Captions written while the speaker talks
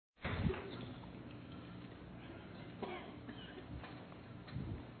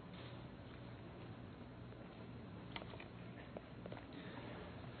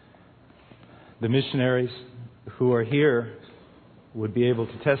The missionaries who are here would be able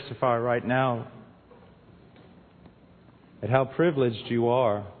to testify right now at how privileged you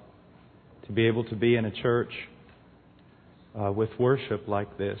are to be able to be in a church with worship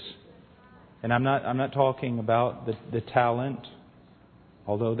like this. And I'm not talking about the talent,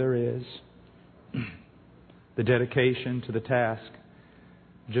 although there is, the dedication to the task,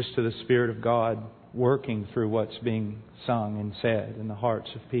 just to the Spirit of God working through what's being sung and said in the hearts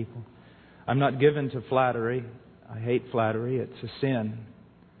of people. I'm not given to flattery. I hate flattery. It's a sin.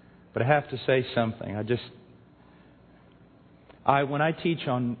 But I have to say something. When I teach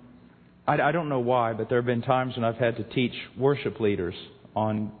on, I don't know why, but there have been times when I've had to teach worship leaders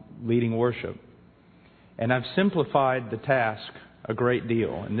on leading worship. And I've simplified the task a great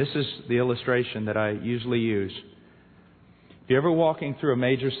deal. And this is the illustration that I usually use. If you're ever walking through a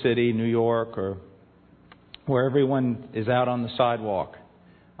major city, New York, or where everyone is out on the sidewalk,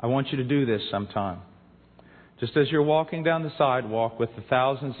 I want you to do this sometime. Just as you're walking down the sidewalk with the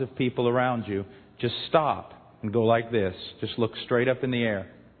thousands of people around you, just stop and go like this. Just look straight up in the air.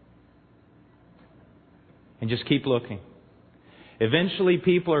 And just keep looking. Eventually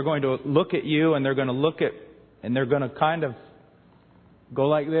people are going to look at you and they're going to kind of go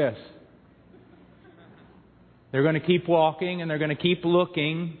like this. They're going to keep walking and they're going to keep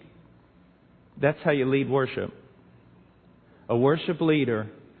looking. That's how you lead worship. A worship leader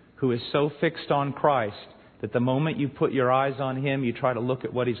who is so fixed on Christ that the moment you put your eyes on Him, you try to look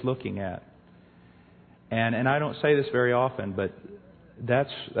at what He's looking at. And I don't say this very often, but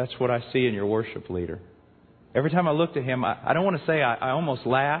that's what I see in your worship leader. Every time I looked at him, I don't want to say I almost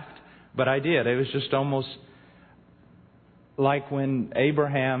laughed, but I did. It was just almost like when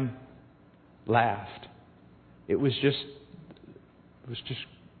Abraham laughed. It was just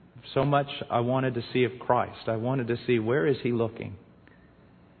so much I wanted to see of Christ. I wanted to see, where is He looking?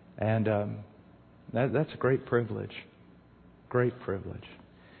 And that's a great privilege. Great privilege.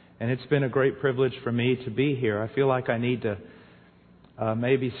 And it's been a great privilege for me to be here. I feel like I need to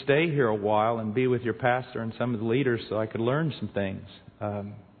maybe stay here a while and be with your pastor and some of the leaders so I could learn some things.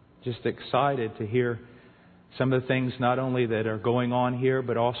 Just excited to hear some of the things not only that are going on here,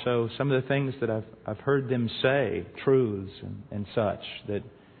 but also some of the things that I've heard them say, truths and such, that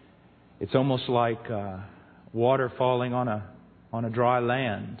it's almost like water falling on a dry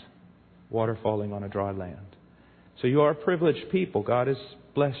land. Water falling on a dry land. So you are a privileged people. God has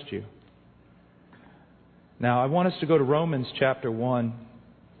blessed you. Now, I want us to go to Romans chapter 1,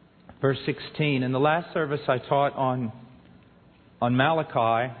 verse 16. In the last service, I taught on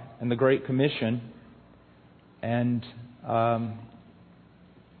Malachi and the Great Commission. And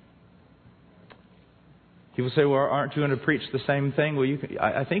people say, well, aren't you going to preach the same thing? Well,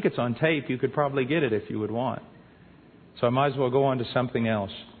 I think it's on tape. You could probably get it if you would want. So I might as well go on to something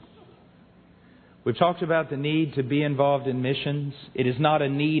else. We've talked about the need to be involved in missions. It is not a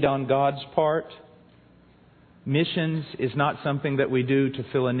need on God's part. Missions is not something that we do to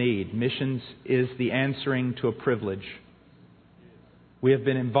fill a need. Missions is the answering to a privilege. We have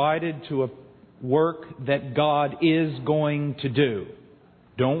been invited to a work that God is going to do.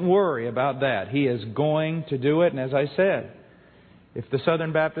 Don't worry about that. He is going to do it. And as I said, if the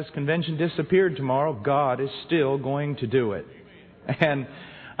Southern Baptist Convention disappeared tomorrow, God is still going to do it. And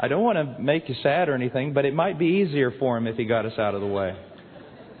I don't want to make you sad or anything, but it might be easier for Him if He got us out of the way.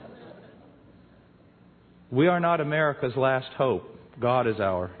 We are not America's last hope. God is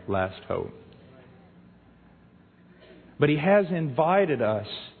our last hope. But He has invited us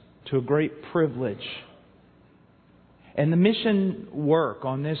to a great privilege. And the mission work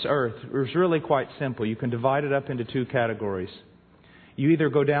on this earth is really quite simple. You can divide it up into two categories. You either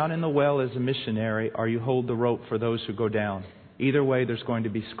go down in the well as a missionary, or you hold the rope for those who go down. Either way, there's going to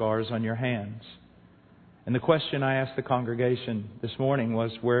be scars on your hands. And the question I asked the congregation this morning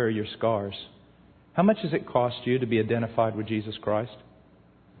was, where are your scars? How much does it cost you to be identified with Jesus Christ?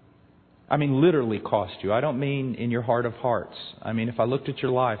 I mean, literally cost you. I don't mean in your heart of hearts. I mean, if I looked at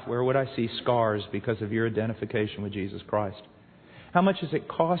your life, where would I see scars because of your identification with Jesus Christ? How much does it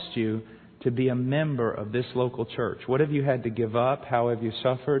cost you to be a member of this local church? What have you had to give up? How have you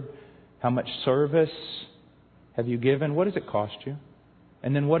suffered? How much service have you given? What does it cost you?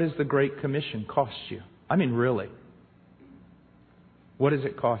 And then what does the Great Commission cost you? I mean, really. What does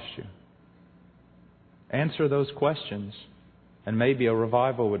it cost you? Answer those questions, and maybe a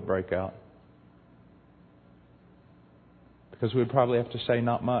revival would break out. Because we'd probably have to say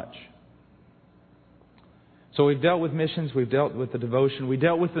not much. So we've dealt with missions, we've dealt with the devotion, we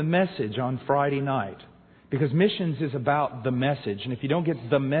dealt with the message on Friday night. Because missions is about the message. And if you don't get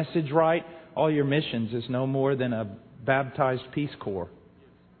the message right, all your missions is no more than a baptized Peace Corps.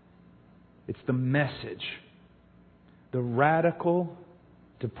 It's the message. The radical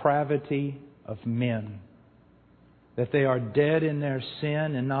depravity of men. That they are dead in their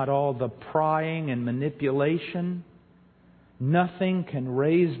sin and not all the prying and manipulation. Nothing can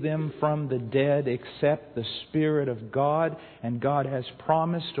raise them from the dead except the Spirit of God. And God has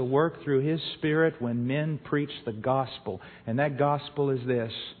promised to work through His Spirit when men preach the gospel. And that gospel is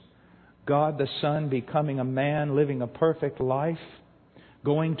this: God the Son becoming a man, living a perfect life,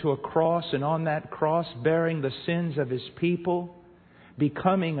 going to a cross, and on that cross bearing the sins of His people,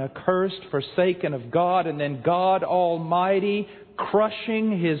 becoming accursed, forsaken of God, and then God Almighty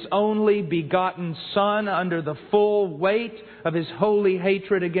crushing His only begotten Son under the full weight of His holy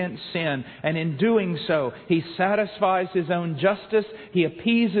hatred against sin. And in doing so, He satisfies His own justice, He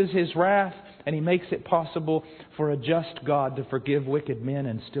appeases His wrath, and He makes it possible for a just God to forgive wicked men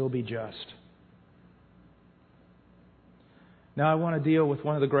and still be just. Now I want to deal with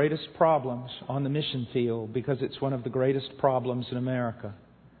one of the greatest problems on the mission field, because it's one of the greatest problems in America.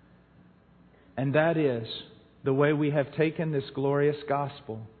 And that is the way we have taken this glorious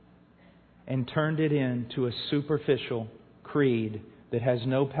gospel and turned it into a superficial creed that has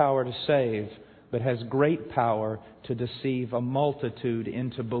no power to save, but has great power to deceive a multitude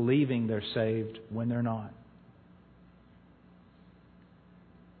into believing they're saved when they're not.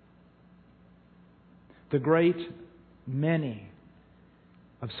 The great many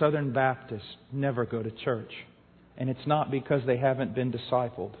of Southern Baptists never go to church. And it's not because they haven't been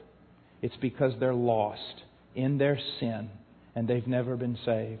discipled. It's because they're lost in their sin and they've never been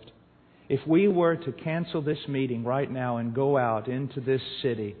saved. If we were to cancel this meeting right now and go out into this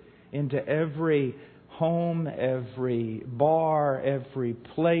city, into every home, every bar, every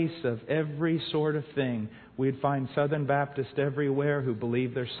place of every sort of thing, we'd find Southern Baptists everywhere who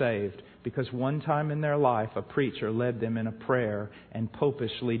believe they're saved. Because one time in their life, a preacher led them in a prayer and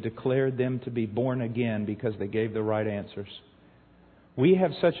popishly declared them to be born again because they gave the right answers. We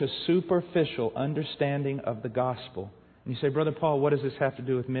have such a superficial understanding of the gospel. And you say, Brother Paul, what does this have to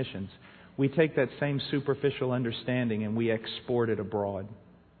do with missions? We take that same superficial understanding and we export it abroad.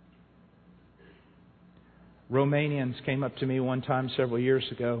 Romanians came up to me one time several years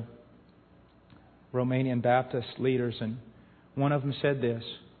ago, Romanian Baptist leaders, and one of them said this: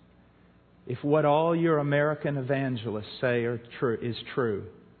 if what all your American evangelists say is true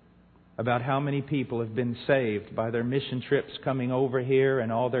about how many people have been saved by their mission trips coming over here and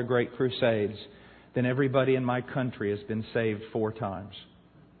all their great crusades, then everybody in my country has been saved 4 times.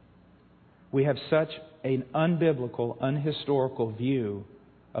 We have such an unbiblical, unhistorical view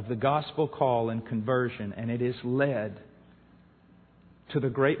of the gospel call and conversion, and it is led to the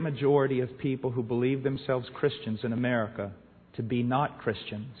great majority of people who believe themselves Christians in America to be not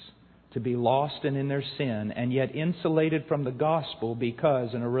Christians, to be lost and in their sin, and yet insulated from the gospel because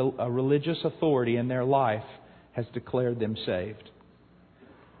a religious authority in their life has declared them saved.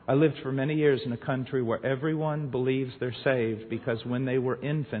 I lived for many years in a country where everyone believes they're saved because when they were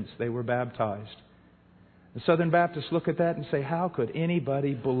infants, they were baptized. The Southern Baptists look at that and say, how could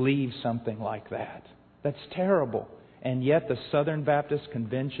anybody believe something like that? That's terrible. And yet the Southern Baptist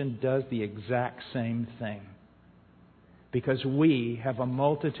Convention does the exact same thing. Because we have a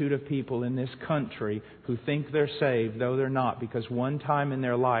multitude of people in this country who think they're saved, though they're not, because one time in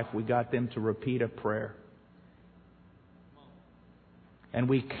their life we got them to repeat a prayer. And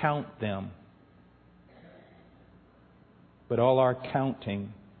we count them. But all our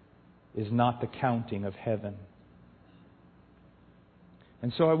counting is not the counting of heaven.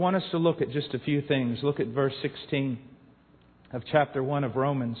 And so I want us to look at just a few things. Look at verse 16 of chapter 1 of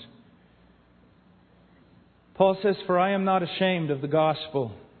Romans. Paul says, "For I am not ashamed of the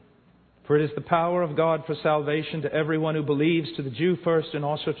gospel, for it is the power of God for salvation to everyone who believes, to the Jew first and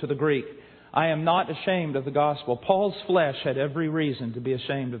also to the Greek. I am not ashamed of the gospel." Paul's flesh had every reason to be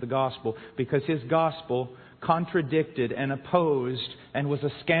ashamed of the gospel because his gospel contradicted and opposed and was a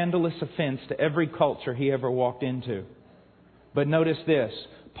scandalous offense to every culture he ever walked into. But notice this,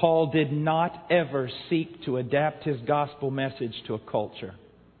 Paul did not ever seek to adapt his gospel message to a culture.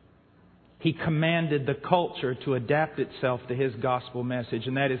 He commanded the culture to adapt itself to his gospel message,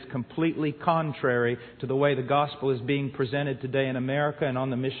 and that is completely contrary to the way the gospel is being presented today in America and on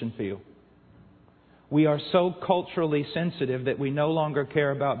the mission field. We are so culturally sensitive that we no longer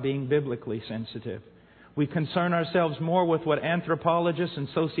care about being biblically sensitive. We concern ourselves more with what anthropologists and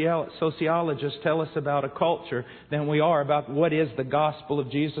sociologists tell us about a culture than we are about what is the gospel of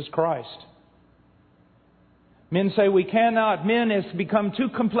Jesus Christ. Men say men has become too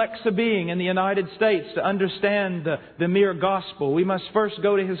complex a being in the United States to understand the mere gospel. We must first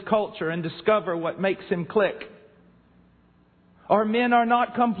go to his culture and discover what makes him click. Our men are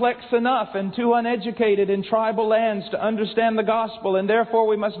not complex enough and too uneducated in tribal lands to understand the gospel, and therefore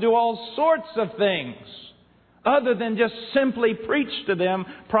we must do all sorts of things other than just simply preach to them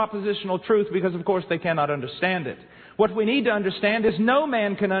propositional truth, because of course they cannot understand it. What we need to understand is no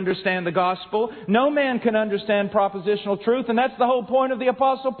man can understand the gospel. No man can understand propositional truth, and that's the whole point of the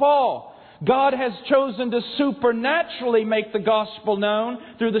Apostle Paul. God has chosen to supernaturally make the gospel known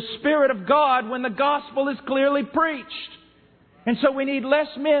through the Spirit of God when the gospel is clearly preached. And so we need less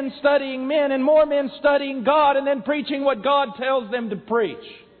men studying men and more men studying God and then preaching what God tells them to preach.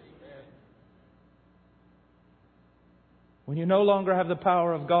 When you no longer have the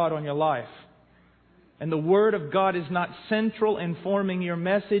power of God on your life, and the Word of God is not central in forming your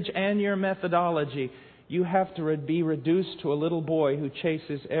message and your methodology, you have to be reduced to a little boy who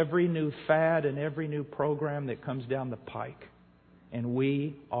chases every new fad and every new program that comes down the pike. And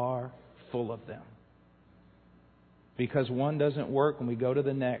we are full of them. Because one doesn't work and we go to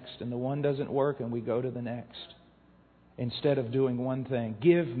the next, and the one doesn't work and we go to the next. Instead of doing one thing,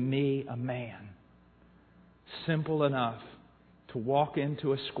 give me a man simple enough to walk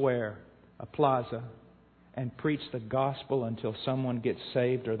into a square, a plaza, and preach the gospel until someone gets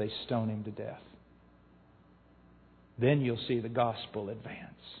saved or they stone him to death. Then you'll see the gospel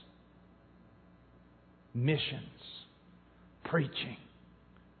advance. Missions, preaching.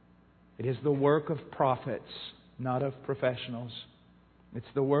 It is the work of prophets, not of professionals. It's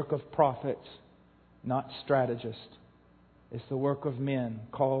the work of prophets, not strategists. It's the work of men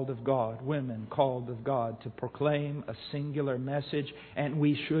called of God, women called of God, to proclaim a singular message. And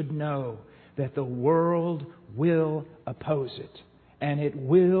we should know that the world will oppose it. And it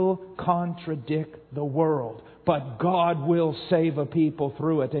will contradict the world. But God will save a people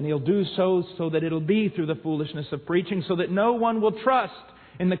through it. And He'll do so that it'll be through the foolishness of preaching, so that no one will trust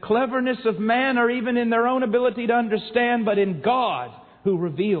in the cleverness of man or even in their own ability to understand, but in God who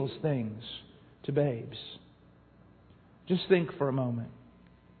reveals things to babes. Just think for a moment.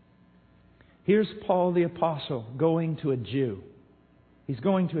 Here's Paul the Apostle going to a Jew. He's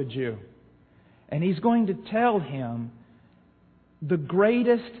going to a Jew. And he's going to tell him the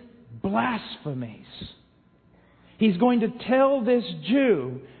greatest blasphemies. He's going to tell this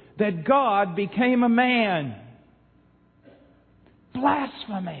Jew that God became a man.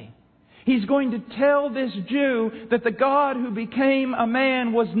 Blasphemy. He's going to tell this Jew that the God who became a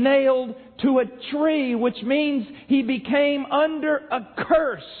man was nailed to a tree, which means He became under a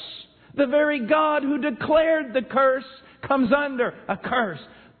curse. The very God who declared the curse comes under a curse.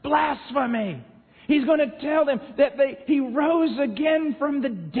 Blasphemy. He's going to tell them that He rose again from the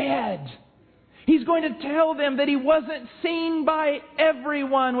dead. He's going to tell them that He wasn't seen by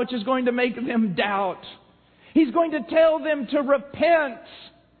everyone, which is going to make them doubt. He's going to tell them to repent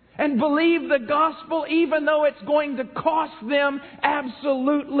and believe the gospel, even though it's going to cost them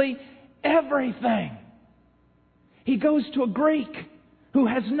absolutely everything. He goes to a Greek who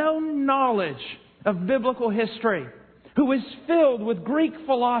has no knowledge of biblical history, who is filled with Greek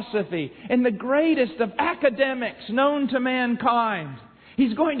philosophy and the greatest of academics known to mankind.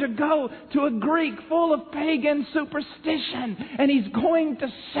 He's going to go to a Greek full of pagan superstition, and he's going to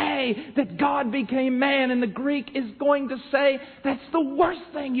say that God became man, and the Greek is going to say, that's the worst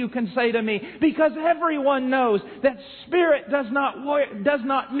thing you can say to me, because everyone knows that spirit does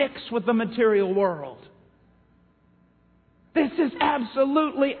not mix with the material world. This is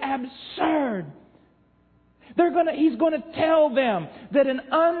absolutely absurd. He's going to tell them that an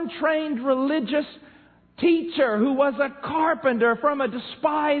untrained religious teacher who was a carpenter from a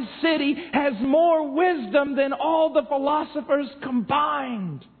despised city has more wisdom than all the philosophers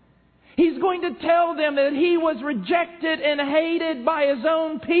combined. He's going to tell them that he was rejected and hated by his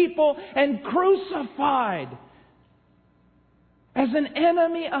own people and crucified as an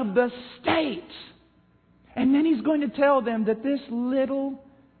enemy of the state. And then he's going to tell them that this little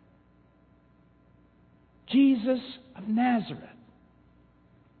Jesus of Nazareth,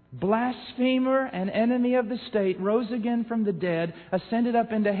 blasphemer and enemy of the state, rose again from the dead, ascended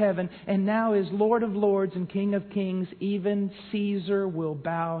up into heaven, and now is Lord of lords and King of kings. Even Caesar will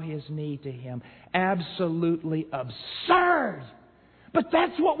bow his knee to Him. Absolutely absurd. But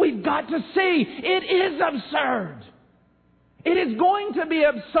that's what we've got to see. It is absurd. It is going to be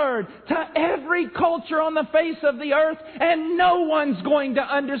absurd to every culture on the face of the earth, and no one's going to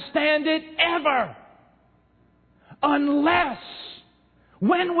understand it ever. Unless,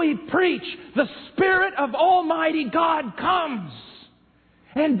 when we preach, the Spirit of Almighty God comes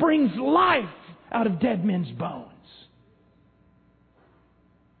and brings life out of dead men's bones.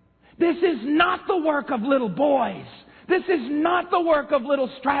 This is not the work of little boys. This is not the work of little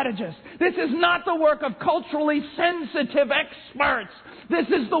strategists. This is not the work of culturally sensitive experts. This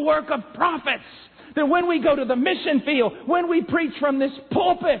is the work of prophets. That when we go to the mission field, when we preach from this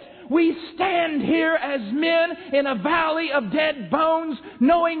pulpit, we stand here as men in a valley of dead bones,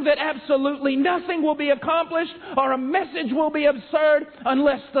 knowing that absolutely nothing will be accomplished or a message will be absurd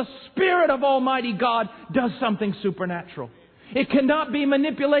unless the Spirit of Almighty God does something supernatural. It cannot be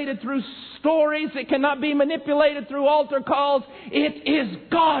manipulated through stories. It cannot be manipulated through altar calls. It is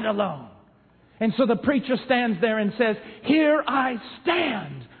God alone. And so the preacher stands there and says, "Here I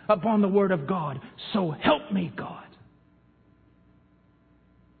stand upon the Word of God. So help me, God."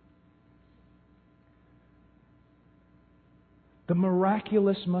 The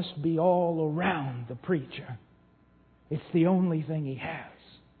miraculous must be all around the preacher. It's the only thing he has.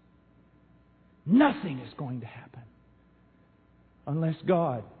 Nothing is going to happen unless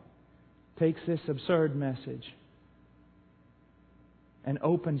God takes this absurd message and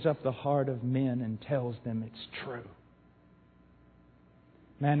opens up the heart of men and tells them it's true.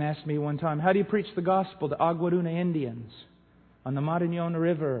 A man asked me one time, "How do you preach the gospel to Aguaruna Indians on the Marañón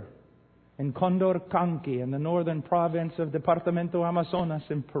River in Condorcanqui in the northern province of Departamento Amazonas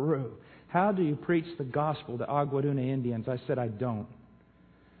in Peru? How do you preach the gospel to Aguaruna Indians?" I said, "I don't.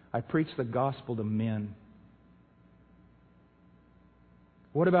 I preach the gospel to men."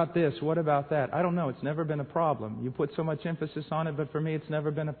 What about this? What about that? I don't know. It's never been a problem. You put so much emphasis on it, but for me it's never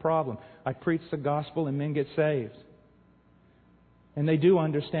been a problem. I preach the gospel and men get saved. And they do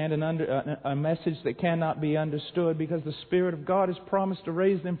understand a message that cannot be understood because the Spirit of God has promised to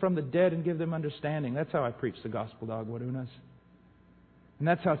raise them from the dead and give them understanding. That's how I preach the gospel to Aguarunas. And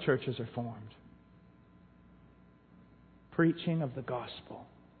that's how churches are formed. Preaching of the gospel.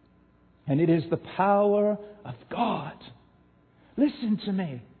 And it is the power of God. Listen to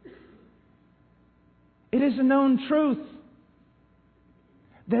me. It is a known truth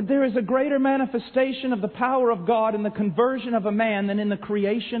that there is a greater manifestation of the power of God in the conversion of a man than in the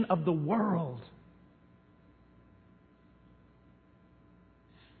creation of the world.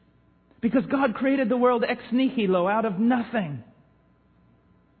 Because God created the world ex nihilo, out of nothing.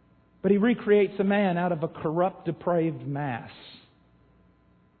 But He recreates a man out of a corrupt, depraved mass.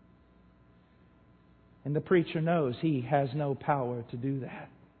 And the preacher knows he has no power to do that.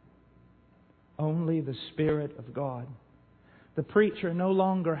 Only the Spirit of God. The preacher no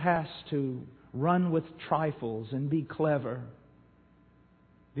longer has to run with trifles and be clever.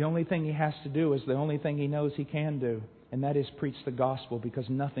 The only thing he has to do is the only thing he knows he can do, and that is preach the gospel, because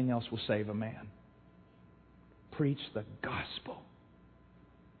nothing else will save a man. Preach the gospel.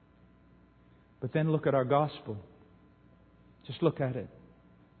 But then look at our gospel. Just look at it.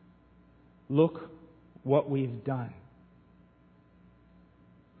 Look what we've done.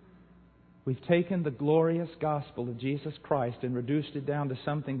 We've taken the glorious gospel of Jesus Christ and reduced it down to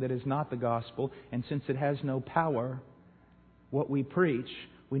something that is not the gospel. And since it has no power, what we preach,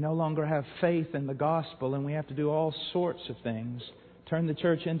 we no longer have faith in the gospel, and we have to do all sorts of things. Turn the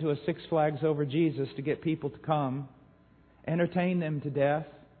church into a Six Flags over Jesus to get people to come. Entertain them to death.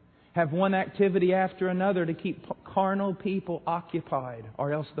 Have one activity after another to keep carnal people occupied,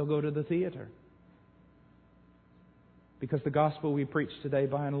 or else they'll go to the theater. Because the gospel we preach today,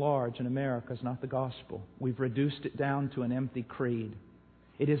 by and large, in America is not the gospel. We've reduced it down to an empty creed.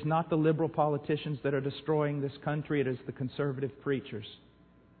 It is not the liberal politicians that are destroying this country. It is the conservative preachers.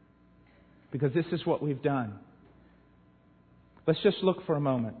 Because this is what we've done. Let's just look for a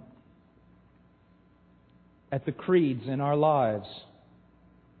moment at the creeds in our lives.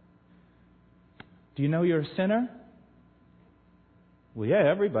 Do you know you're a sinner? Well, yeah,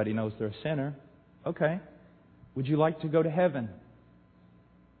 everybody knows they're a sinner. Okay. Would you like to go to heaven?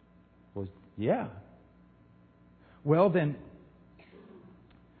 Well, yeah. Well, then,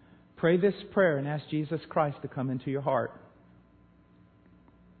 pray this prayer and ask Jesus Christ to come into your heart.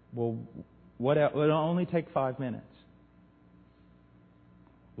 Well, what else? It'll only take 5 minutes.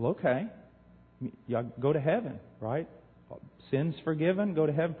 Well, okay. You go to heaven, right? Sins forgiven, go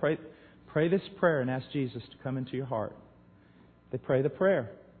to heaven. Pray this prayer and ask Jesus to come into your heart. They pray the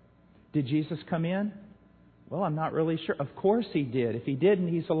prayer. Did Jesus come in? Well, I'm not really sure. Of course He did. If He didn't,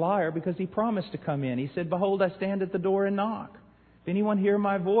 He's a liar, because He promised to come in. He said, "Behold, I stand at the door and knock. If anyone hear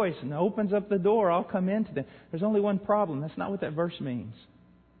my voice and opens up the door, I'll come into them." There's only one problem. That's not what that verse means.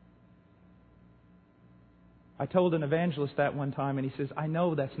 I told an evangelist that one time, and he says, "I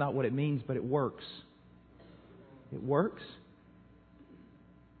know that's not what it means, but it works." It works.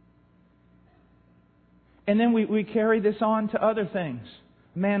 And then we carry this on to other things.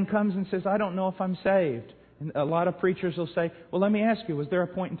 A man comes and says, "I don't know if I'm saved." And a lot of preachers will say, "Well, let me ask you, was there a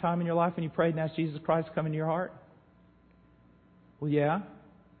point in time in your life when you prayed and asked Jesus Christ to come into your heart?" Well, yeah.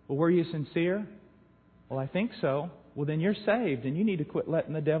 Well, were you sincere? Well, I think so. Well, then you're saved and you need to quit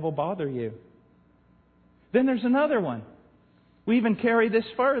letting the devil bother you. Then there's another one. We even carry this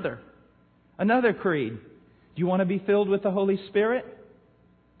further. Another creed. Do you want to be filled with the Holy Spirit?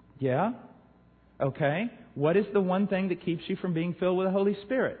 Yeah. Okay. What is the one thing that keeps you from being filled with the Holy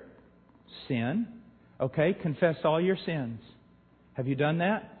Spirit? Sin. Okay. Confess all your sins. Have you done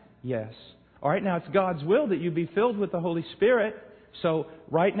that? Yes. All right. Now it's God's will that you be filled with the Holy Spirit. So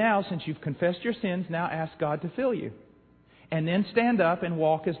right now, since you've confessed your sins, now ask God to fill you. And then stand up and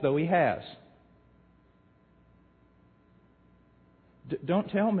walk as though He has. Don't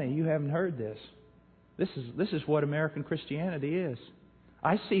tell me you haven't heard this. This is what American Christianity is.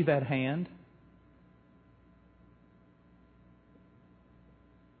 I see that hand.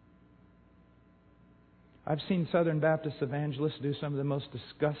 I've seen Southern Baptist evangelists do some of the most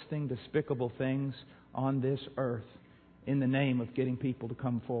disgusting, despicable things on this earth in the name of getting people to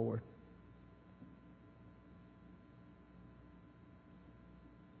come forward.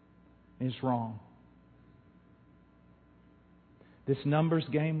 It's wrong. This numbers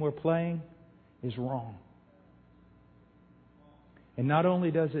game we're playing is wrong. And not only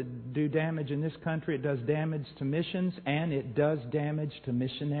does it do damage in this country, it does damage to missions and it does damage to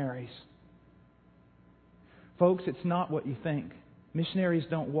missionaries. Folks, it's not what you think. Missionaries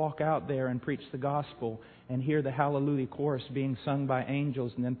don't walk out there and preach the gospel and hear the Hallelujah chorus being sung by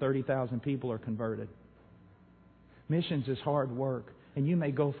angels and then 30,000 people are converted. Missions is hard work, and you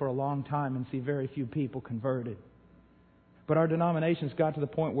may go for a long time and see very few people converted. But our denomination's got to the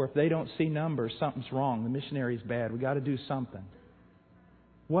point where if they don't see numbers, something's wrong. The missionary's bad. We've got to do something.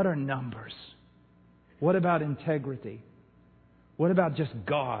 What are numbers? What about integrity? What about just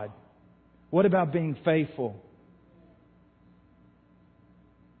God? What about being faithful?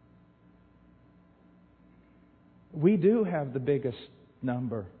 We do have the biggest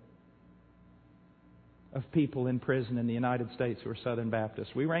number of people in prison in the United States who are Southern Baptists.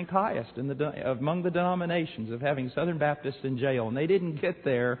 We rank highest among the denominations of having Southern Baptists in jail. And they didn't get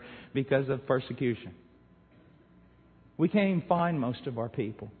there because of persecution. We can't even find most of our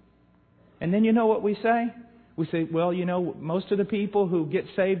people. And then you know what we say? We say, well, you know, most of the people who get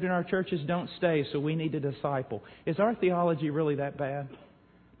saved in our churches don't stay, so we need a disciple. Is our theology really that bad?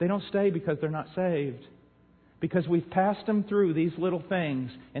 They don't stay because they're not saved. Because we've passed them through these little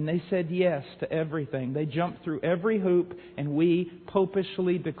things and they said yes to everything. They jumped through every hoop and we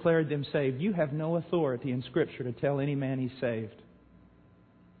popishly declared them saved. You have no authority in Scripture to tell any man he's saved.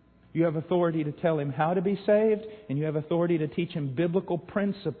 You have authority to tell him how to be saved, and you have authority to teach him biblical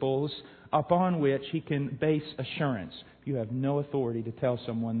principles upon which he can base assurance. You have no authority to tell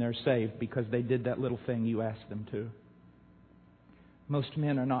someone they're saved because they did that little thing you asked them to. Most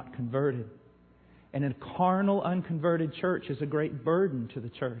men are not converted. And a carnal, unconverted church is a great burden to the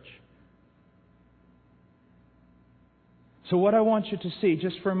church. So what I want you to see,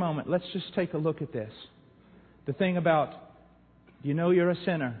 just for a moment, let's just take a look at this. The thing about, you know you're a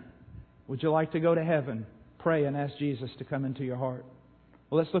sinner. Would you like to go to heaven? Pray and ask Jesus to come into your heart.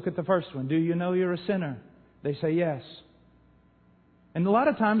 Well, let's look at the first one. Do you know you're a sinner? They say yes. And a lot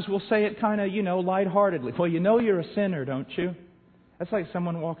of times we'll say it kind of, lightheartedly. Well, you know you're a sinner, don't you? That's like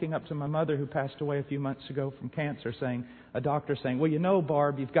someone walking up to my mother who passed away a few months ago from cancer, a doctor saying, well, you know,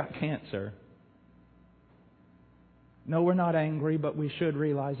 Barb, you've got cancer. No, we're not angry, but we should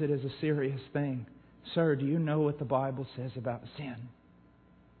realize it is a serious thing. Sir, do you know what the Bible says about sin?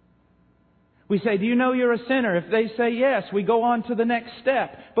 We say, do you know you're a sinner? If they say yes, we go on to the next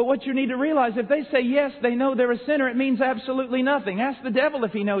step. But what you need to realize, if they say yes, they know they're a sinner, it means absolutely nothing. Ask the devil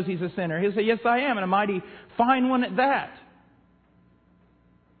if he knows he's a sinner. He'll say, yes, I am, and a mighty fine one at that.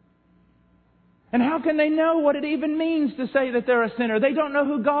 And how can they know what it even means to say that they're a sinner? They don't know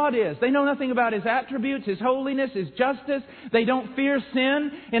who God is. They know nothing about His attributes, His holiness, His justice. They don't fear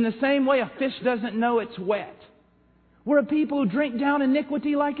sin in the same way a fish doesn't know it's wet. We're a people who drink down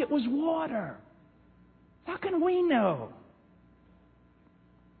iniquity like it was water. How can we know?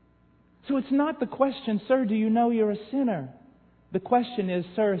 So it's not the question, sir, do you know you're a sinner? The question is,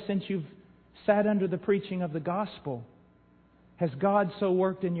 sir, since you've sat under the preaching of the gospel, has God so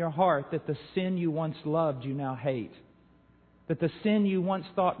worked in your heart that the sin you once loved you now hate? That the sin you once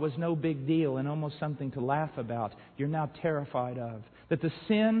thought was no big deal and almost something to laugh about, you're now terrified of? That the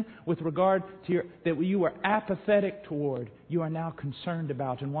sin with regard to that you were apathetic toward, you are now concerned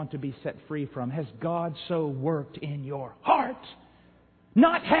about and want to be set free from? Has God so worked in your heart?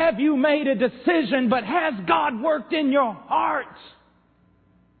 Not have you made a decision, but has God worked in your heart?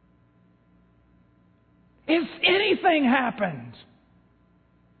 If anything happened.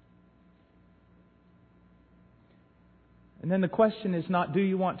 And then the question is not, do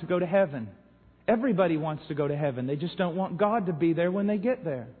you want to go to heaven? Everybody wants to go to heaven. They just don't want God to be there when they get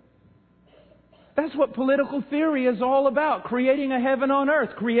there. That's what political theory is all about. Creating a heaven on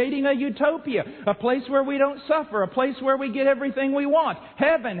earth. Creating a utopia. A place where we don't suffer. A place where we get everything we want.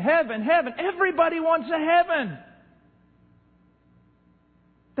 Heaven, heaven, heaven. Everybody wants a heaven.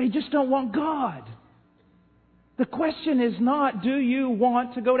 They just don't want God. The question is not, do you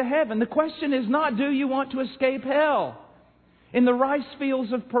want to go to heaven? The question is not, do you want to escape hell? In the rice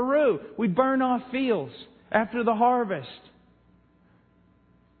fields of Peru, we burn off fields after the harvest.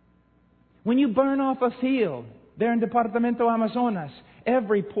 When you burn off a field, there in Departamento Amazonas,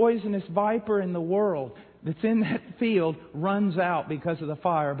 every poisonous viper in the world that's in that field runs out because of the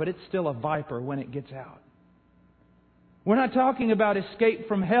fire, but it's still a viper when it gets out. We're not talking about escape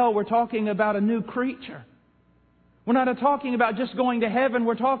from hell, we're talking about a new creature. We're not talking about just going to heaven.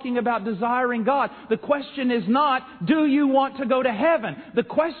 We're talking about desiring God. The question is not, do you want to go to heaven? The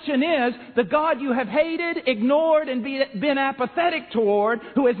question is, the God you have hated, ignored, and been apathetic toward,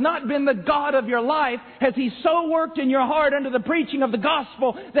 who has not been the God of your life, has He so worked in your heart under the preaching of the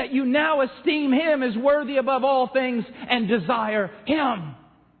gospel that you now esteem Him as worthy above all things and desire Him?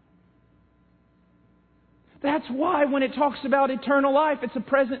 That's why when it talks about eternal life, it's a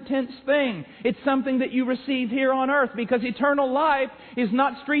present tense thing. It's something that you receive here on earth, because eternal life is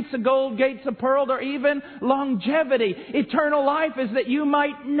not streets of gold, gates of pearl, or even longevity. Eternal life is that you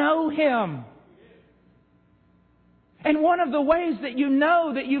might know Him. And one of the ways that you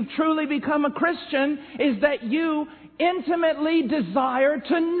know that you've truly become a Christian is that you intimately desire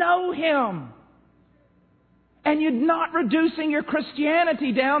to know Him. And you're not reducing your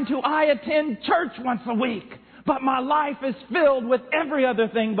Christianity down to, I attend church once a week, but my life is filled with every other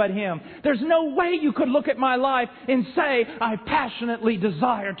thing but Him. There's no way you could look at my life and say, I passionately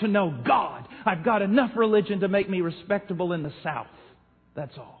desire to know God. I've got enough religion to make me respectable in the South.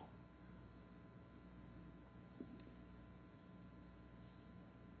 That's all.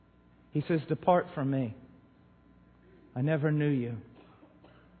 He says, depart from me. I never knew you.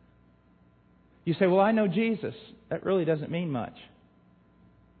 You say, well, I know Jesus. That really doesn't mean much.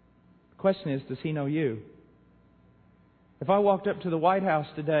 The question is, does He know you? If I walked up to the White House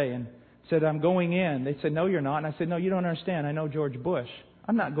today and said, I'm going in, they'd say, no, you're not. And I said, no, you don't understand. I know George Bush.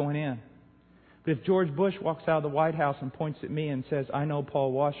 I'm not going in. But if George Bush walks out of the White House and points at me and says, I know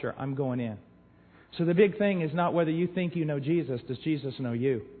Paul Washer, I'm going in. So the big thing is not whether you think you know Jesus. Does Jesus know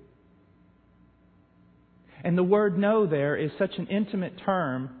you? And the word know there is such an intimate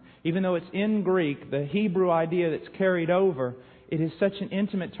term. Even though it's in Greek, the Hebrew idea that's carried over, it is such an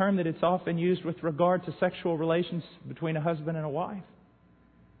intimate term that it's often used with regard to sexual relations between a husband and a wife.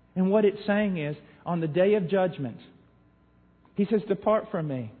 And what it's saying is, on the day of judgment, He says, depart from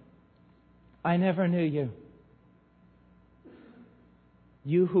me. I never knew you.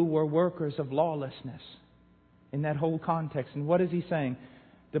 You who were workers of lawlessness. In that whole context. And what is He saying?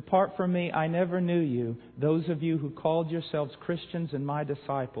 Depart from me, I never knew you, those of you who called yourselves Christians and my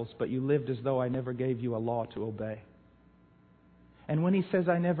disciples, but you lived as though I never gave you a law to obey. And when He says,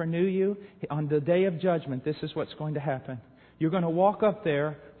 I never knew you, on the day of judgment, this is what's going to happen. You're going to walk up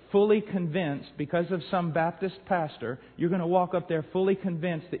there fully convinced, because of some Baptist pastor, you're going to walk up there fully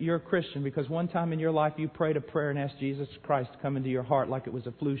convinced that you're a Christian because one time in your life you prayed a prayer and asked Jesus Christ to come into your heart like it was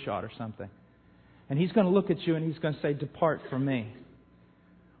a flu shot or something. And He's going to look at you and He's going to say, depart from me.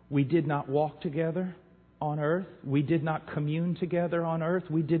 We did not walk together on earth. We did not commune together on earth.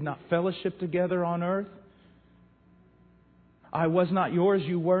 We did not fellowship together on earth. I was not yours.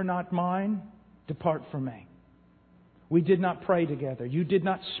 You were not mine. Depart from me. We did not pray together. You did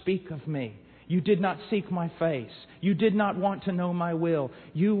not speak of me. You did not seek my face. You did not want to know my will.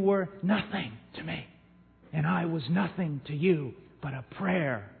 You were nothing to me. And I was nothing to you but a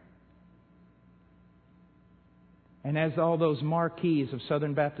prayer. And as all those marquees of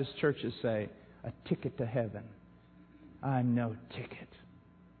Southern Baptist churches say, a ticket to heaven. I'm no ticket.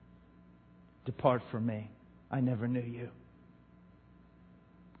 Depart from me. I never knew you.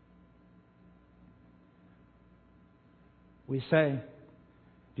 We say,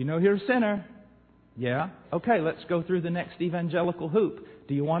 do you know you're a sinner? Yeah. Okay, let's go through the next evangelical hoop.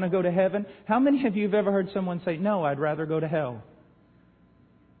 Do you want to go to heaven? How many of you have ever heard someone say, no, I'd rather go to hell?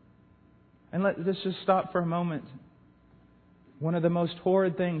 And let's just stop for a moment. One of the most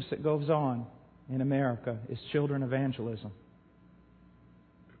horrid things that goes on in America is children evangelism.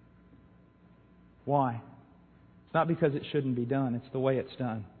 Why? It's not because it shouldn't be done. It's the way it's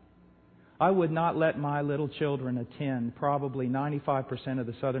done. I would not let my little children attend probably 95% of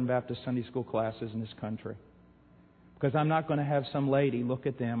the Southern Baptist Sunday school classes in this country. Because I'm not going to have some lady look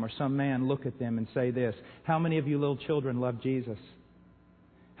at them or some man look at them and say this. How many of you little children love Jesus?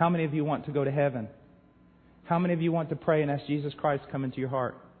 How many of you want to go to heaven? How many of you want to pray and ask Jesus Christ to come into your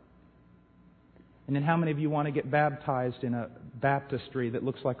heart? And then how many of you want to get baptized in a baptistry that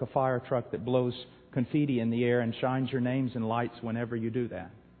looks like a fire truck that blows confetti in the air and shines your names in lights whenever you do that?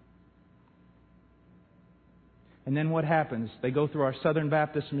 And then what happens? They go through our Southern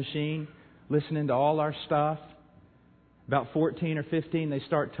Baptist machine, listening to all our stuff. About 14 or 15, they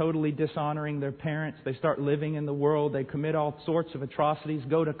start totally dishonoring their parents. They start living in the world. They commit all sorts of atrocities,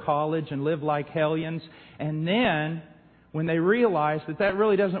 go to college and live like hellions. And then, when they realize that that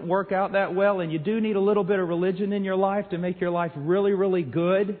really doesn't work out that well and you do need a little bit of religion in your life to make your life really, really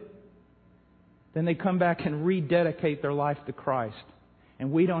good, then they come back and rededicate their life to Christ.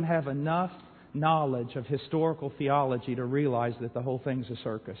 And we don't have enough knowledge of historical theology to realize that the whole thing's a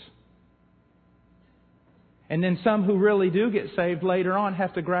circus. And then some who really do get saved later on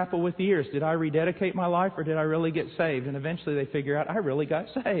have to grapple with the years. Did I rededicate my life or did I really get saved? And eventually they figure out, I really got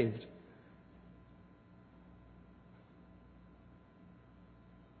saved.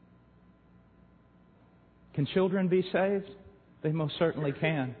 Can children be saved? They most certainly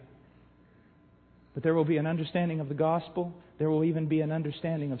can. But there will be an understanding of the gospel. There will even be an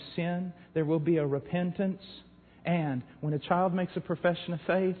understanding of sin. There will be a repentance. And when a child makes a profession of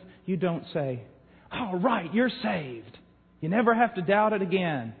faith, you don't say, all right, you're saved. You never have to doubt it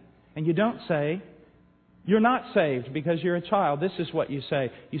again. And you don't say, you're not saved because you're a child. This is what you say.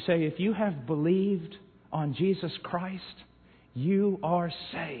 You say, if you have believed on Jesus Christ, you are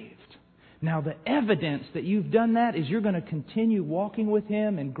saved. Now, the evidence that you've done that is you're going to continue walking with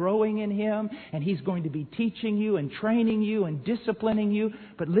Him and growing in Him, and He's going to be teaching you and training you and disciplining you.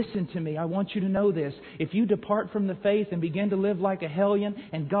 But listen to me, I want you to know this. If you depart from the faith and begin to live like a hellion,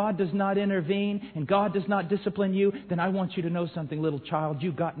 and God does not intervene, and God does not discipline you, then I want you to know something, little child,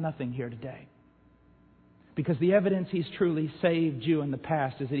 you got nothing here today. Because the evidence He's truly saved you in the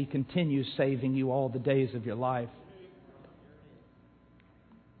past is that He continues saving you all the days of your life.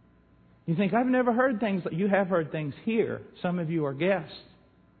 You think, I've never heard things. You have heard things here. Some of you are guests.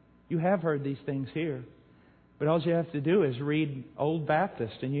 You have heard these things here. But all you have to do is read Old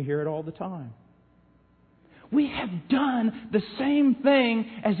Baptist and you hear it all the time. We have done the same thing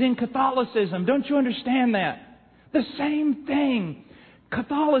as in Catholicism. Don't you understand that? The same thing.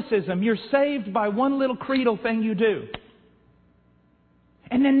 Catholicism, you're saved by one little creedal thing you do.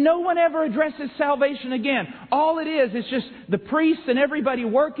 And then no one ever addresses salvation again. All it is just the priests and everybody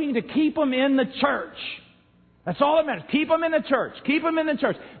working to keep them in the church. That's all that matters. Keep them in the church. Keep them in the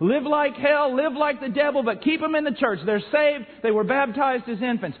church. Live like hell, live like the devil, but keep them in the church. They're saved. They were baptized as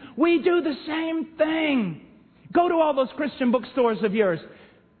infants. We do the same thing. Go to all those Christian bookstores of yours.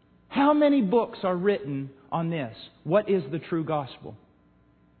 How many books are written on this? What is the true gospel?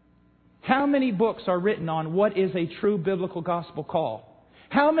 How many books are written on what is a true biblical gospel call?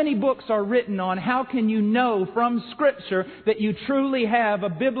 How many books are written on how can you know from Scripture that you truly have a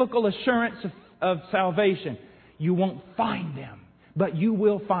biblical assurance of salvation? You won't find them, but you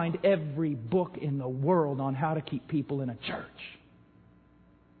will find every book in the world on how to keep people in a church.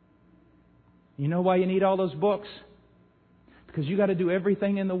 You know why you need all those books? Because you got to do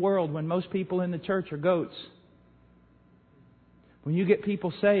everything in the world when most people in the church are goats. When you get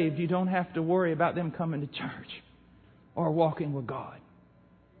people saved, you don't have to worry about them coming to church or walking with God.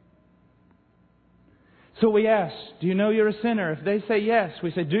 So we ask, do you know you're a sinner? If they say yes,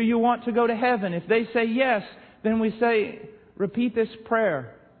 we say, do you want to go to heaven? If they say yes, then we say, repeat this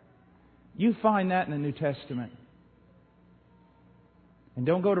prayer. You find that in the New Testament. And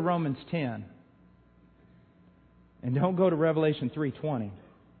don't go to Romans 10. And don't go to Revelation 3:20.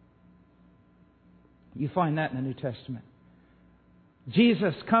 You find that in the New Testament.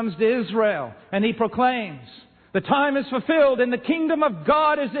 Jesus comes to Israel and He proclaims, the time is fulfilled and the kingdom of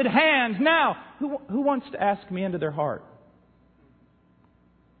God is at hand. Now, who wants to ask me into their heart?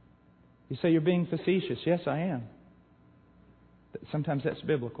 You say you're being facetious. Yes, I am. Sometimes that's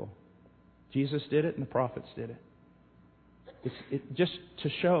biblical. Jesus did it and the prophets did it. It's just to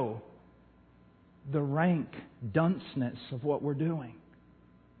show the rank dunceness of what we're doing.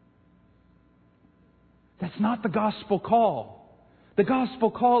 That's not the gospel call. The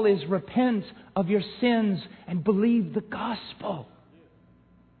gospel call is repent of your sins and believe the gospel.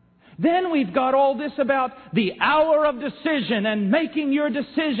 Then we've got all this about the hour of decision and making your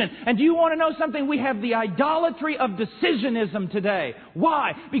decision. And do you want to know something? We have the idolatry of decisionism today.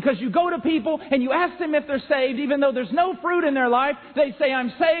 Why? Because you go to people and you ask them if they're saved, even though there's no fruit in their life. They say,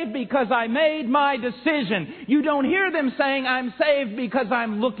 I'm saved because I made my decision. You don't hear them saying, I'm saved because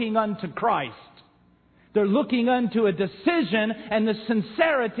I'm looking unto Christ. They're looking unto a decision and the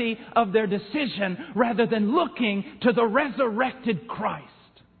sincerity of their decision rather than looking to the resurrected Christ.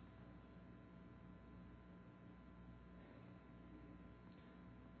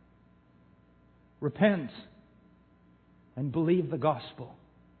 Repent and believe the gospel.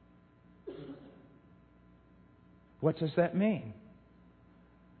 What does that mean?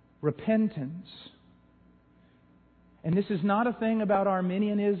 Repentance. And this is not a thing about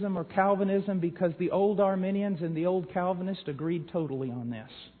Arminianism or Calvinism, because the old Arminians and the old Calvinists agreed totally on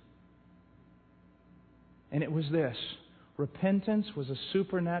this. And it was this: repentance was a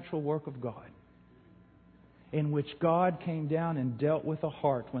supernatural work of God, in which God came down and dealt with a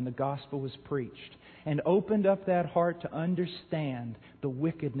heart when the gospel was preached, and opened up that heart to understand the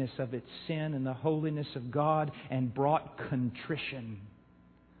wickedness of its sin and the holiness of God, and brought contrition,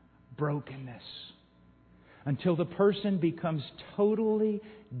 brokenness, until the person becomes totally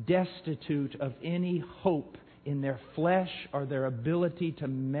destitute of any hope in their flesh or their ability to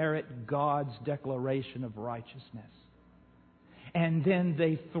merit God's declaration of righteousness. And then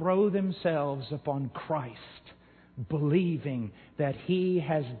they throw themselves upon Christ, believing that He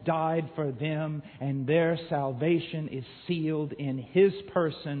has died for them and their salvation is sealed in His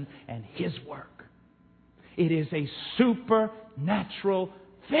person and His work. It is a supernatural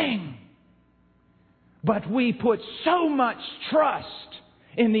thing. But we put so much trust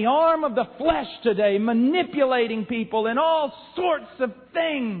in the arm of the flesh today, manipulating people in all sorts of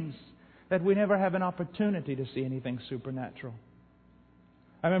things, that we never have an opportunity to see anything supernatural.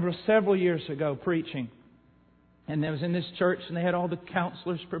 I remember several years ago preaching, and I was in this church, and they had all the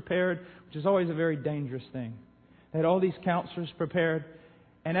counselors prepared, which is always a very dangerous thing. They had all these counselors prepared,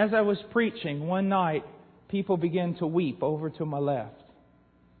 and as I was preaching one night, people began to weep over to my left.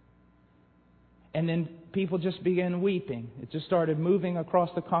 And then people just began weeping. It just started moving across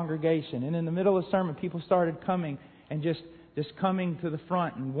the congregation. And in the middle of the sermon, people started coming and just coming to the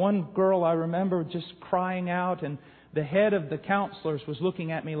front. And one girl, I remember, just crying out. And the head of the counselors was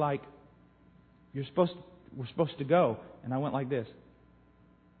looking at me like, we're supposed to go. And I went like this.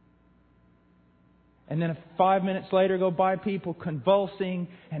 And then 5 minutes later go by, people convulsing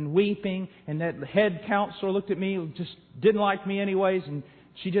and weeping. And that head counselor looked at me, just didn't like me anyways, and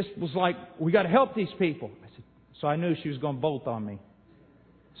she just was like, we got to help these people. So I knew she was going to bolt on me.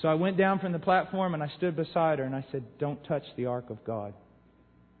 So I went down from the platform and I stood beside her and I said, don't touch the ark of God.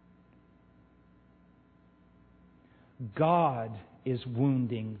 God is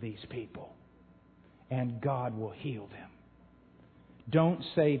wounding these people, and God will heal them. Don't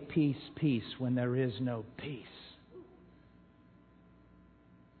say peace, peace when there is no peace.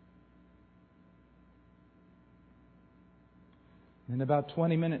 And about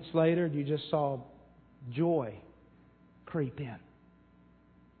 20 minutes later, you just saw joy creep in.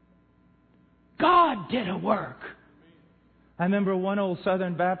 God did a work. I remember one old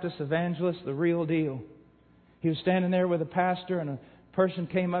Southern Baptist evangelist, the real deal. He was standing there with a pastor, and a person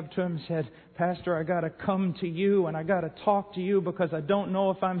came up to him and said, Pastor, I got to come to you and I got to talk to you because I don't know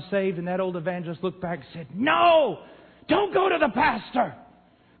if I'm saved. And that old evangelist looked back and said, no, don't go to the pastor.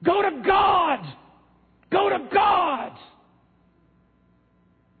 Go to God. Go to God.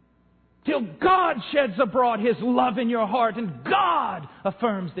 Till God sheds abroad His love in your heart and God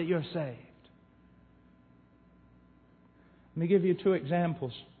affirms that you're saved. Let me give you 2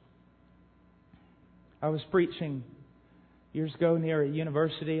 examples. I was preaching years ago near a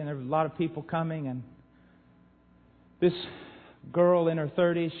university, and there were a lot of people coming, and this girl in her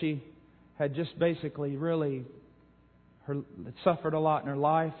 30s, she had just basically really suffered a lot in her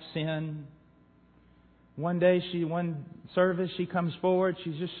life, sin. One service, she comes forward,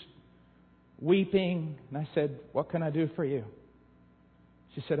 she's just weeping, and I said, what can I do for you?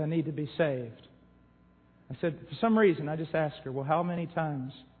 She said, I need to be saved. I said, for some reason, I just asked her, well, how many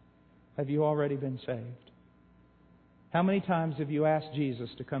times have you already been saved? How many times have you asked Jesus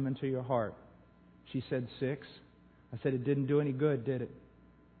to come into your heart? She said 6. I said, it didn't do any good, did it?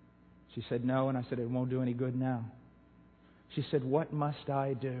 She said, no, and I said, it won't do any good now. She said, what must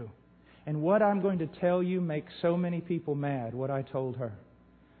I do? And what I'm going to tell you makes so many people mad, what I told her.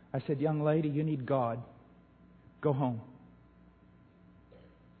 I said, young lady, you need God. Go home.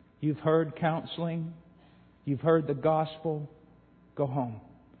 You've heard counseling. You've heard the gospel. Go home.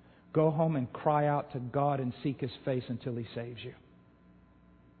 Go home and cry out to God and seek His face until He saves you.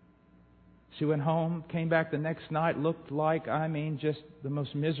 She went home, came back the next night, looked like, just the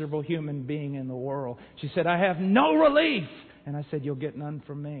most miserable human being in the world. She said, I have no relief. And I said, you'll get none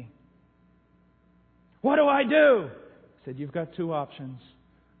from me. What do I do? I said, you've got 2 options.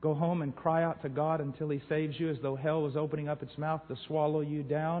 Go home and cry out to God until He saves you as though hell was opening up its mouth to swallow you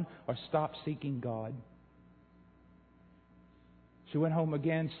down, or stop seeking God. She went home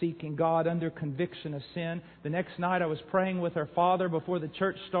again seeking God under conviction of sin. The next night I was praying with her father before the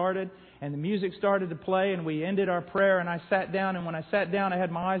church started, and the music started to play, and we ended our prayer, and I sat down, and when I sat down I had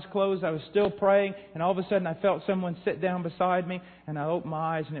my eyes closed. I was still praying, and all of a sudden I felt someone sit down beside me, and I opened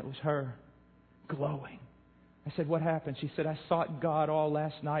my eyes and it was her, glowing. I said, "What happened?" She said, "I sought God all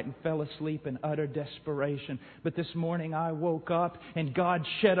last night and fell asleep in utter desperation. But this morning I woke up and God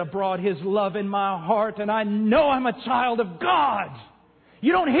shed abroad His love in my heart, and I know I'm a child of God."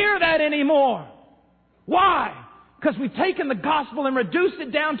 You don't hear that anymore. Why? Because we've taken the gospel and reduced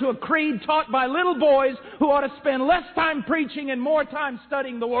it down to a creed taught by little boys who ought to spend less time preaching and more time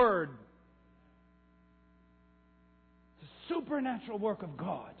studying the Word. It's a supernatural work of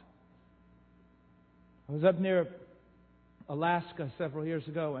God. I was up near Alaska several years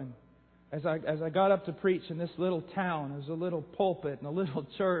ago, and as I got up to preach in this little town, there was a little pulpit and a little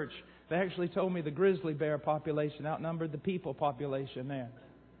church. They actually told me the grizzly bear population outnumbered the people population there.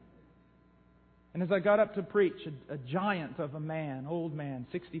 And as I got up to preach, a giant of a man, old man,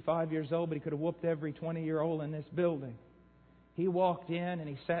 65 years old, but he could have whooped every 20-year-old in this building. He walked in and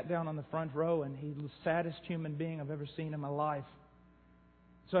he sat down on the front row, and he's the saddest human being I've ever seen in my life.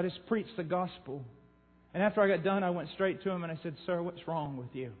 So I just preached the gospel. And after I got done, I went straight to him and I said, "Sir, what's wrong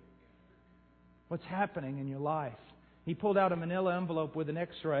with you? What's happening in your life?" He pulled out a manila envelope with an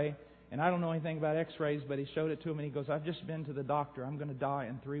x-ray, and I don't know anything about x-rays, but he showed it to him and he goes, "I've just been to the doctor. I'm going to die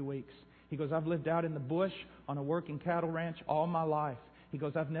in 3 weeks." He goes, "I've lived out in the bush on a working cattle ranch all my life." He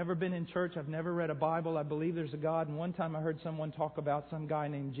goes, "I've never been in church. I've never read a Bible. I believe there's a God. And one time I heard someone talk about some guy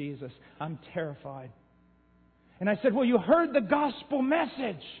named Jesus. I'm terrified." And I said, "Well, you heard the gospel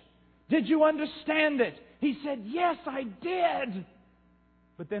message. Did you understand it?" He said, "Yes, I did."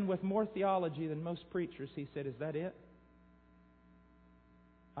 But then with more theology than most preachers, he said, "Is that it?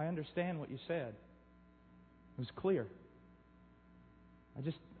 I understand what you said. It was clear.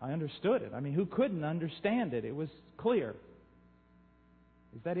 I understood it. I mean, who couldn't understand it? It was clear.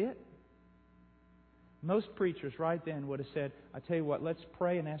 Is that it?" Most preachers right then would have said, "I tell you what, let's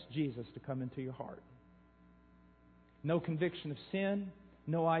pray and ask Jesus to come into your heart." No conviction of sin,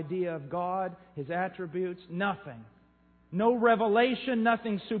 no idea of God, His attributes, nothing. No revelation,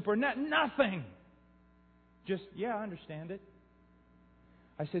 nothing nothing. Just, "Yeah, I understand it."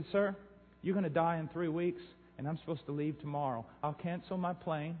 I said, "Sir, you're going to die in 3 weeks, and I'm supposed to leave tomorrow. I'll cancel my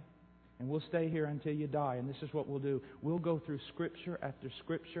plane, and we'll stay here until you die. And this is what we'll do. We'll go through Scripture after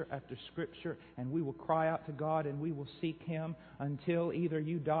Scripture after Scripture, and we will cry out to God, and we will seek Him until either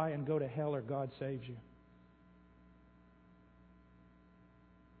you die and go to hell or God saves you."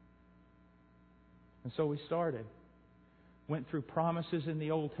 And so we started. Went through promises in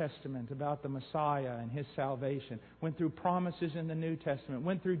the Old Testament about the Messiah and His salvation. Went through promises in the New Testament.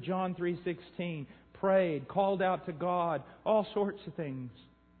 Went through John 3:16. Prayed, called out to God, all sorts of things.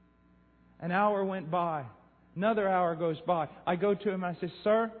 An hour went by. Another hour goes by. I go to him and I say,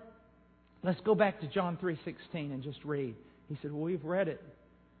 "Sir, let's go back to John 3:16 and just read." He said, "Well, we've read it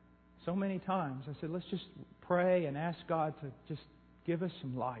so many times." I said, "Let's just pray and ask God to just give us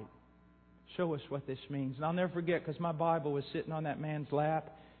some light. Show us what this means." And I'll never forget, because my Bible was sitting on that man's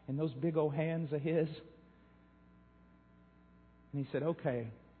lap in those big old hands of his. And he said,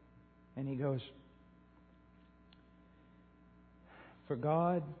 "Okay." And he goes, "For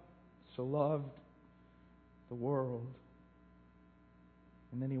God so loved the world."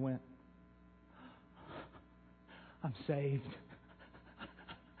 And then he went, "I'm saved.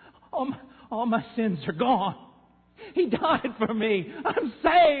 All my sins are gone. He died for me. I'm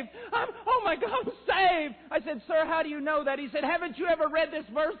saved. Oh my God, I'm saved." I said, "Sir, how do you know that?" He said, "Haven't you ever read this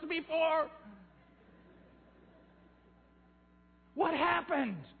verse before?" What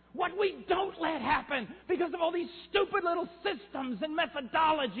happened? What we don't let happen because of all these stupid little systems and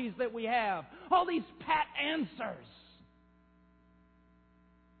methodologies that we have. All these pat answers.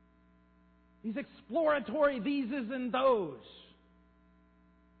 These exploratory theses and those.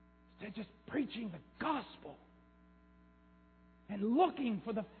 They're just preaching the gospel. And looking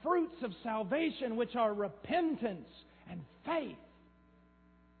for the fruits of salvation, which are repentance and faith.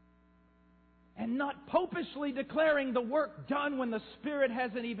 And not popishly declaring the work done when the Spirit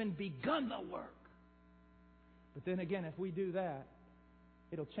hasn't even begun the work. But then again, if we do that,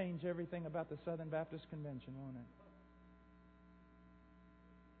 it'll change everything about the Southern Baptist Convention, won't it?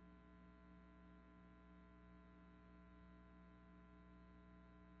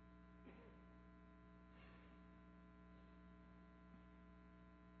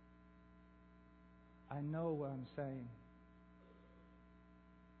 I know what I'm saying.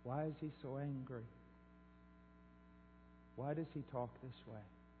 Why is He so angry? Why does He talk this way?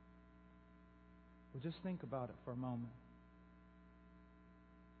 Well, just think about it for a moment.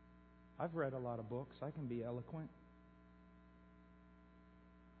 I've read a lot of books. I can be eloquent.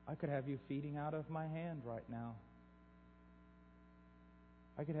 I could have you feeding out of my hand right now.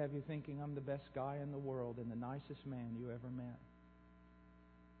 I could have you thinking I'm the best guy in the world and the nicest man you ever met.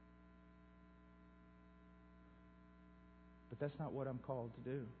 But that's not what I'm called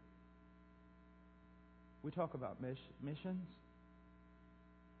to do. We talk about missions.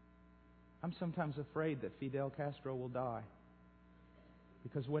 I'm sometimes afraid that Fidel Castro will die.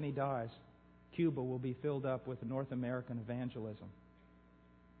 Because when he dies, Cuba will be filled up with North American evangelism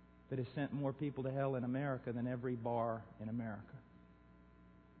that has sent more people to hell in America than every bar in America.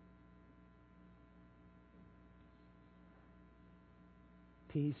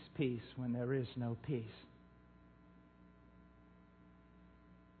 Peace, peace, when there is no peace.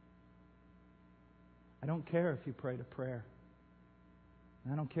 I don't care if you prayed a prayer.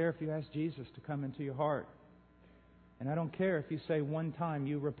 I don't care if you ask Jesus to come into your heart. And I don't care if you say one time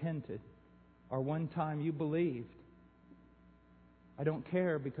you repented or one time you believed. I don't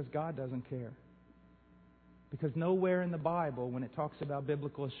care because God doesn't care. Because nowhere in the Bible, when it talks about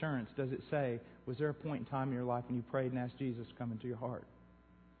biblical assurance, does it say, was there a point in time in your life when you prayed and asked Jesus to come into your heart?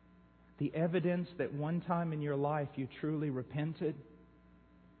 The evidence that one time in your life you truly repented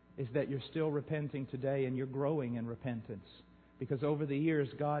is that you're still repenting today and you're growing in repentance. Because over the years,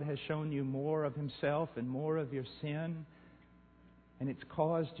 God has shown you more of Himself and more of your sin. And it's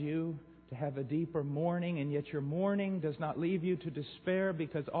caused you to have a deeper mourning. And yet your mourning does not leave you to despair,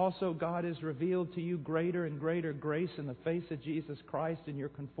 because also God has revealed to you greater and greater grace in the face of Jesus Christ, and you're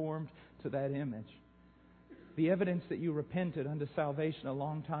conformed to that image. The evidence that you repented unto salvation a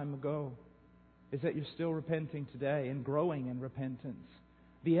long time ago is that you're still repenting today and growing in repentance.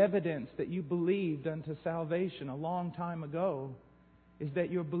 The evidence that you believed unto salvation a long time ago is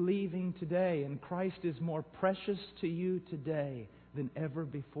that you're believing today, and Christ is more precious to you today than ever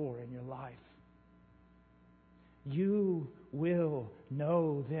before in your life. You will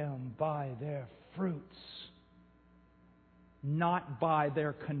know them by their fruits, not by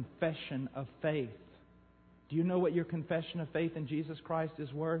their confession of faith. Do you know what your confession of faith in Jesus Christ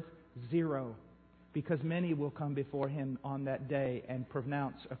is worth? 0. Because many will come before Him on that day and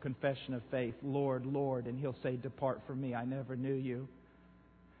pronounce a confession of faith, Lord, Lord, and He'll say, depart from me, I never knew you.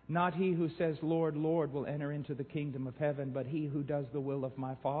 Not he who says, Lord, Lord, will enter into the kingdom of heaven, but he who does the will of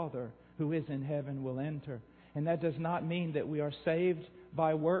my Father, who is in heaven, will enter. And that does not mean that we are saved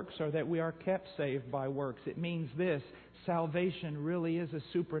by works or that we are kept saved by works. It means this: salvation really is a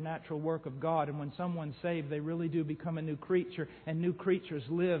supernatural work of God. And when someone's saved, they really do become a new creature. And new creatures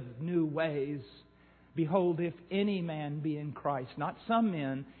live new ways. Behold, if any man be in Christ, not some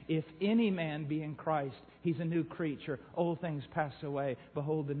men, if any man be in Christ, he's a new creature. Old things pass away.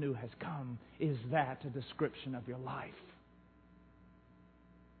 Behold, the new has come. Is that a description of your life?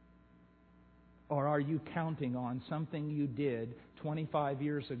 Or are you counting on something you did 25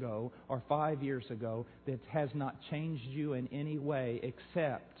 years ago or 5 years ago that has not changed you in any way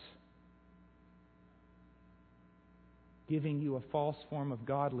except giving you a false form of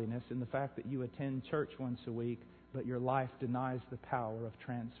godliness in the fact that you attend church once a week, but your life denies the power of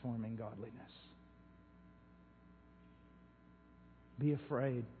transforming godliness? Be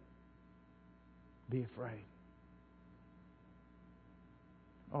afraid. Be afraid.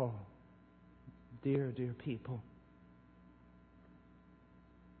 Oh, dear, dear people.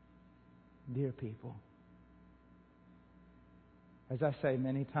 Dear people. As I say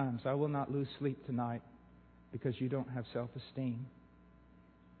many times, I will not lose sleep tonight because you don't have self-esteem.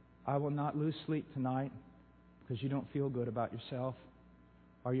 I will not lose sleep tonight because you don't feel good about yourself,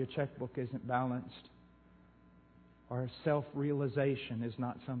 or your checkbook isn't balanced, or self-realization is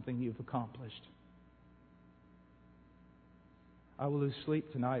not something you've accomplished. I will lose sleep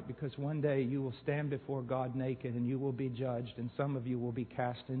tonight because one day you will stand before God naked and you will be judged, and some of you will be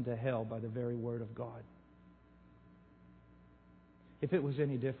cast into hell by the very word of God. If it was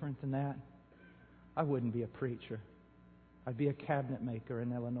any different than that, I wouldn't be a preacher. I'd be a cabinet maker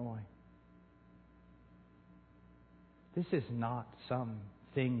in Illinois. This is not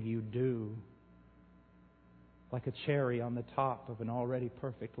something you do like a cherry on the top of an already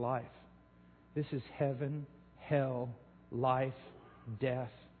perfect life. This is heaven, hell, life,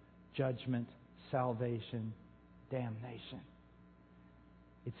 death, judgment, salvation, damnation.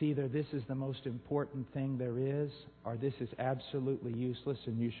 It's either this is the most important thing there is, or this is absolutely useless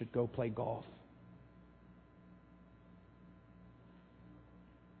and you should go play golf.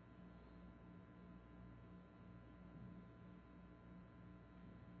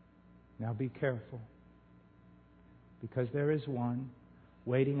 Now be careful, because there is one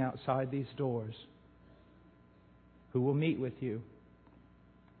waiting outside these doors who will meet with you.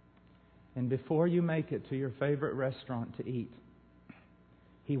 And before you make it to your favorite restaurant to eat,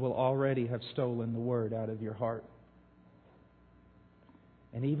 He will already have stolen the Word out of your heart.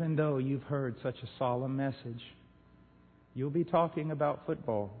 And even though you've heard such a solemn message, you'll be talking about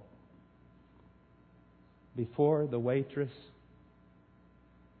football before the waitress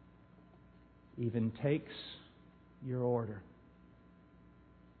even takes your order.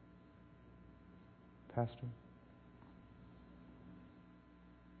 Pastor?